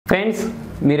Friends,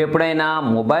 మీరు ఎప్పుడైనా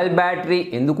mobile battery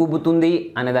ఎందుకు ఉబ్బుతుంది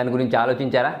అనే దాని గురించి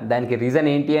ఆలోచించారా? దానికి రీజన్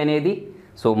ఏంటి అనేది.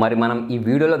 సో మరి మనం ఈ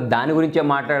వీడియోలో దాని గురించే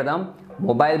మాట్లాడదాం.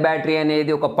 మొబైల్ బ్యాటరీ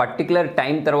అనేది ఒక పర్టికులర్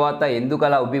టైం తర్వాత ఎందుకు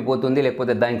అలా ఉబ్బిపోతుంది,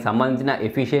 లేకపోతే దానికి సంబంధించిన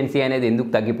ఎఫిషియన్సీ అనేది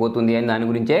ఎందుకు తగ్గిపోతుంది అని దాని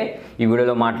గురించే ఈ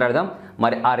వీడియోలో మాట్లాడదాం.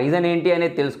 మరి ఆ రీజన్ ఏంటి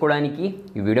అనేది తెలుసుకోవడానికి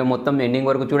ఈ వీడియో మొత్తం ఎండింగ్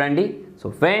వరకు చూడండి. సో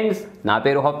ఫ్రెండ్స్, నా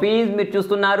పేరు హఫీజ్, మీరు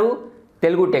చూస్తున్నారు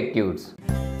Telugu tech tuts.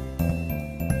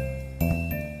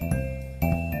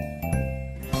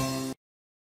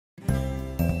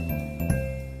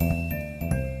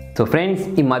 So friends,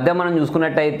 ఈ మధ్య మనం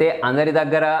చూసుకున్నట్టయితే అందరి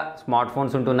దగ్గర స్మార్ట్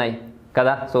ఫోన్స్ ఉంటున్నాయి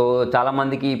కదా. సో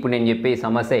చాలామందికి ఇప్పుడు నేను చెప్పే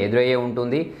సమస్య ఎదురయ్యే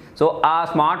ఉంటుంది. సో ఆ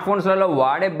స్మార్ట్ ఫోన్స్లలో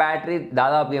వాడే బ్యాటరీ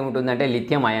దాదాపు ఏముంటుందంటే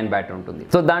లిథియం అయాన్ బ్యాటరీ ఉంటుంది.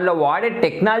 సో దాంట్లో వాడే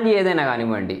టెక్నాలజీ ఏదైనా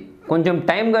కానివ్వండి, కొంచెం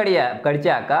టైం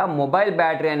గడిచాక మొబైల్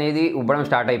బ్యాటరీ అనేది ఉబ్బడం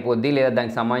స్టార్ట్ అయిపోద్ది, లేదా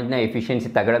దానికి సంబంధించిన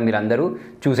ఎఫిషియన్సీ తగ్గడం మీరు అందరూ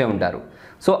చూసే ఉంటారు.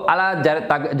 సో అలా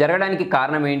జరగడానికి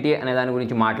కారణం ఏంటి అనే దాని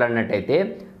గురించి మాట్లాడినట్టయితే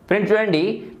ఫ్రెండ్స్ చూడండి,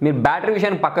 మీరు బ్యాటరీ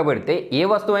విషయాన్ని పక్క పెడితే ఏ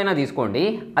వస్తువైనా తీసుకోండి,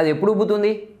 అది ఎప్పుడు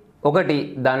ఉబ్బుతుంది? ఒకటి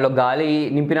దానిలో గాలి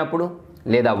నింపినప్పుడు,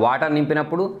 లేదా వాటర్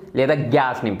నింపినప్పుడు, లేదా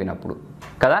గ్యాస్ నింపినప్పుడు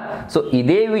కదా. సో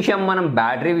ఇదే విషయం మనం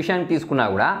బ్యాటరీ విషయాన్ని తీసుకున్నా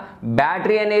కూడా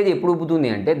బ్యాటరీ అనేది ఎప్పుడు ఉబ్బుతుంది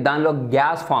అంటే దానిలో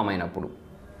గ్యాస్ ఫామ్ అయినప్పుడు.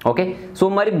 ఓకే, సో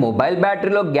మరి మొబైల్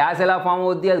బ్యాటరీలో గ్యాస్ ఎలా ఫామ్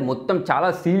అవుద్ది? అది మొత్తం చాలా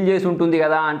సీల్ చేసి ఉంటుంది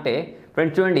కదా అంటే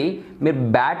ఫ్రెండ్స్ చూడండి, మీరు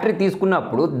బ్యాటరీ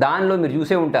తీసుకున్నప్పుడు దానిలో మీరు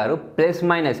చూసే ఉంటారు ప్లస్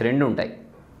మైనస్ రెండు ఉంటాయి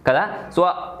కదా. సో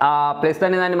ఆ ప్లస్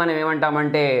అనే దాన్ని మనం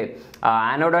ఏమంటామంటే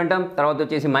యానోడ్ అంటాం, తర్వాత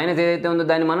వచ్చేసి మైనస్ ఏదైతే ఉందో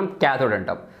దాన్ని మనం క్యాథోడ్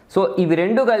అంటాం. సో ఇవి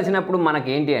రెండు కలిసినప్పుడు మనకి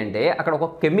ఏంటి అంటే అక్కడ ఒక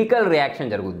కెమికల్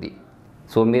రియాక్షన్ జరుగుద్ది.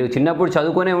 సో మీరు చిన్నప్పుడు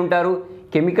చదువుకునే ఉంటారు,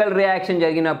 కెమికల్ రియాక్షన్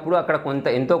జరిగినప్పుడు అక్కడ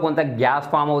ఎంతో కొంత గ్యాస్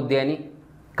ఫామ్ అవుద్ది అని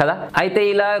కదా. అయితే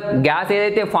ఇలా గ్యాస్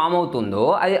ఏదైతే ఫామ్ అవుతుందో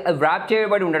అది వ్రాప్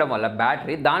చేయబడి ఉండడం వల్ల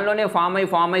బ్యాటరీ దానిలోనే ఫామ్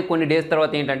అయ్యి కొన్ని డేస్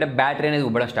తర్వాత ఏంటంటే బ్యాటరీ అనేది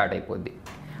ఉబ్బడం స్టార్ట్ అయిపోద్ది.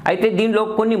 అయితే దీనిలో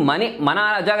కొన్ని మన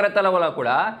అజాగ్రత్తల వల్ల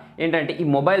కూడా ఏంటంటే ఈ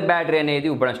మొబైల్ బ్యాటరీ అనేది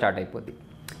ఉబ్బడం స్టార్ట్ అయిపోద్ది.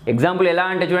 ఎగ్జాంపుల్ ఎలా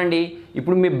అంటే చూడండి,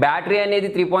 ఇప్పుడు మీ బ్యాటరీ అనేది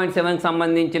 3.7కి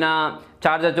సంబంధించిన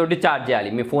ఛార్జర్ తోటి ఛార్జ్ చేయాలి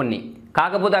మీ ఫోన్ని.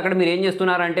 కాకపోతే అక్కడ మీరు ఏం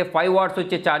చేస్తున్నారంటే 5 వాట్స్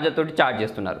వచ్చే ఛార్జర్ తోటి ఛార్జ్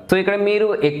చేస్తున్నారు. సో ఇక్కడ మీరు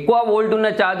ఎక్కువ వోల్ట్ ఉన్న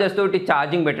ఛార్జర్స్ తోటి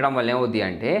ఛార్జింగ్ పెట్టడం వల్ల ఏమవుద్ది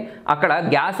అంటే అక్కడ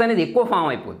గ్యాస్ అనేది ఎక్కువ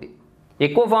ఫామ్ అయిపోద్ది.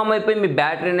 ఎక్కువ ఫామ్ అయిపోయి మీ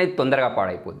బ్యాటరీ అనేది తొందరగా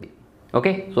పాడైపోద్ది.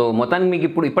 ఓకే, సో మొత్తానికి మీకు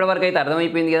ఇప్పటివరకు అయితే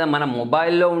అర్థమైపోయింది కదా, మన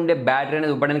మొబైల్లో ఉండే బ్యాటరీ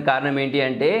అనేది ఉబ్బడానికి కారణం ఏంటి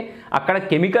అంటే అక్కడ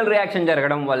కెమికల్ రియాక్షన్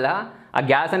జరగడం వల్ల ఆ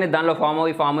గ్యాస్ అనేది దానిలో ఫామ్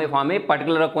అయ్యి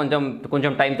పర్టికులర్గా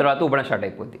కొంచెం టైం తర్వాత ఉబ్బడం స్టార్ట్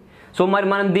అయిపోద్ది. సో మరి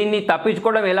మనం దీన్ని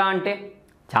తప్పించుకోవడం ఎలా అంటే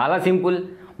చాలా సింపుల్.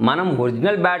 మనం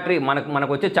ఒరిజినల్ బ్యాటరీ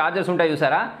మనకు వచ్చే ఛార్జర్స్ ఉంటాయి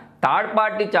చూసారా, థర్డ్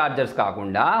పార్టీ ఛార్జర్స్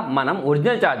కాకుండా మనం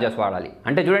ఒరిజినల్ ఛార్జర్స్ వాడాలి.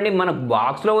 అంటే చూడండి, మన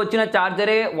బాక్స్లో వచ్చిన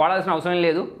ఛార్జరే వాడాల్సిన అవసరం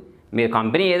లేదు. మీరు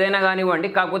కంపెనీ ఏదైనా కానివ్వండి,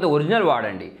 కాకపోతే ఒరిజినల్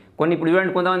వాడండి. ఇప్పుడు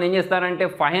చూడండి, కొంతమంది ఏం చేస్తారంటే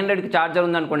 500కి ఛార్జర్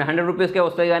ఉందనుకోండి, 100 రూపీస్కే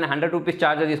వస్తుంది కానీ 100 రూపీస్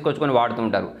ఛార్జర్ తీసుకొచ్చుకొని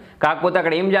వాడుతుంటారు. కాకపోతే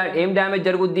అక్కడ ఏం డ్యామేజ్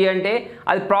జరుగుద్ది అంటే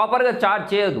అది ప్రాపర్గా ఛార్జ్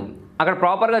చేయదు. అక్కడ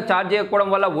ప్రాపర్గా ఛార్జ్ చేయకపోవడం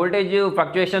వల్ల వోల్టేజ్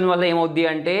ఫ్లక్చుయేషన్ వల్ల ఏమవుద్ది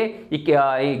అంటే ఈ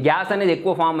గ్యాస్ అనేది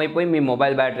ఎక్కువ ఫామ్ అయిపోయి మీ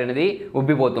మొబైల్ బ్యాటరీ అనేది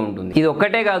ఉబ్బిపోతూ ఉంటుంది. ఇది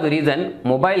ఒక్కటే కాదు రీజన్,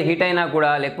 మొబైల్ హీట్ అయినా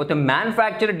కూడా లేకపోతే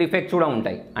మ్యానుఫ్యాక్చర్ డిఫెక్ట్స్ కూడా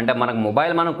ఉంటాయి. అంటే మనకు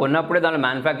మొబైల్ మనం కొన్నప్పుడే దానిలో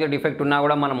మ్యానుఫ్యాక్చర్ డిఫెక్ట్ ఉన్నా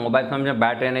కూడా మన మొబైల్ సంబంధించిన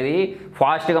బ్యాటరీ అనేది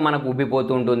ఫాస్ట్గా మనకు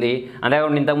ఉబ్బిపోతూ ఉంటుంది.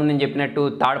 అంతేకాకుండా ఇంతకుముందు నేను చెప్పినట్టు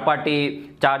థర్డ్ పార్టీ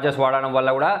ఛార్జర్స్ వాడడం వల్ల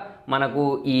కూడా మనకు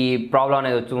ఈ ప్రాబ్లం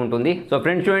అనేది వచ్చి ఉంటుంది. సో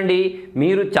ఫ్రెండ్స్ చూడండి,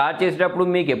 మీరు ఛార్జ్ చేసేటప్పుడు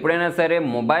మీకు ఎప్పుడైనా సరే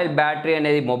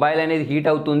మొబైల్ అనేది హీట్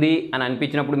అవుతుంది అని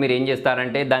అనిపించినప్పుడు మీరు ఏం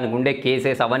చేస్తారంటే దానికి ఉండే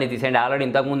కేసెస్ అవన్నీ తీసేయండి. ఆల్రెడీ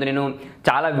ఇంతకుముందు నేను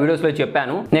చాలా వీడియోస్లో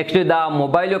చెప్పాను. నెక్స్ట్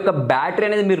మొబైల్ యొక్క బ్యాటరీ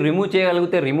అనేది మీరు రిమూవ్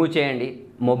చేయగలిగితే రిమూవ్ చేయండి.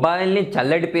 మొబైల్ని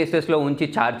చల్లటి ప్లేసెస్లో ఉంచి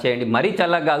ఛార్జ్ చేయండి. మరీ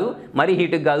చల్లగా కాదు, మరీ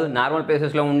హీట్కి కాదు, నార్మల్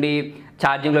ప్లేసెస్లో ఉండి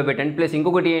ఛార్జింగ్లో పెట్టండి. ప్లస్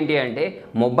ఇంకొకటి ఏంటి అంటే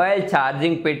మొబైల్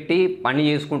ఛార్జింగ్ పెట్టి పని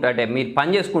చేసుకుంటూ, అంటే మీరు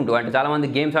పని చేసుకుంటూ, అంటే చాలామంది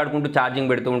గేమ్స్ ఆడుకుంటూ ఛార్జింగ్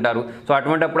పెడుతూ ఉంటారు. సో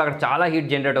అటువంటిప్పుడు అక్కడ చాలా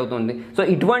హీట్ జనరేట్ అవుతుంది. సో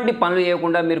ఇటువంటి పనులు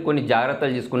చేయకుండా మీరు కొన్ని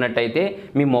జాగ్రత్తలు తీసుకున్నట్టయితే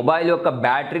మీ మొబైల్ యొక్క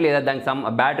బ్యాటరీ లేదా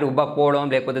బ్యాటరీ ఉబ్బకపోవడం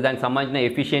లేకపోతే దానికి సంబంధించిన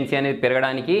ఎఫిషియన్సీ అనేది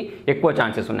పెరగడానికి ఎక్కువ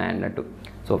ఛాన్సెస్ ఉన్నాయన్నట్టు.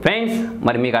 సో ఫ్రెండ్స్,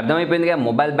 మరి మీకు అర్థమైపోయిందిగా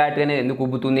మొబైల్ బ్యాటరీ అనేది ఎందుకు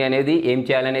ఉబ్బుతుంది అనేది, ఏం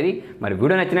చేయాలనేది. మరి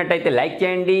వీడియో నచ్చినట్టయితే లైక్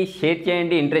చేయండి, షేర్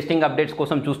చేయండి. ఇంట్రెస్టింగ్ అప్డేట్స్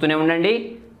కోసం చూస్తూనే ఉండండి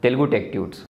తెలుగు టెక్ ట్యూట్స్.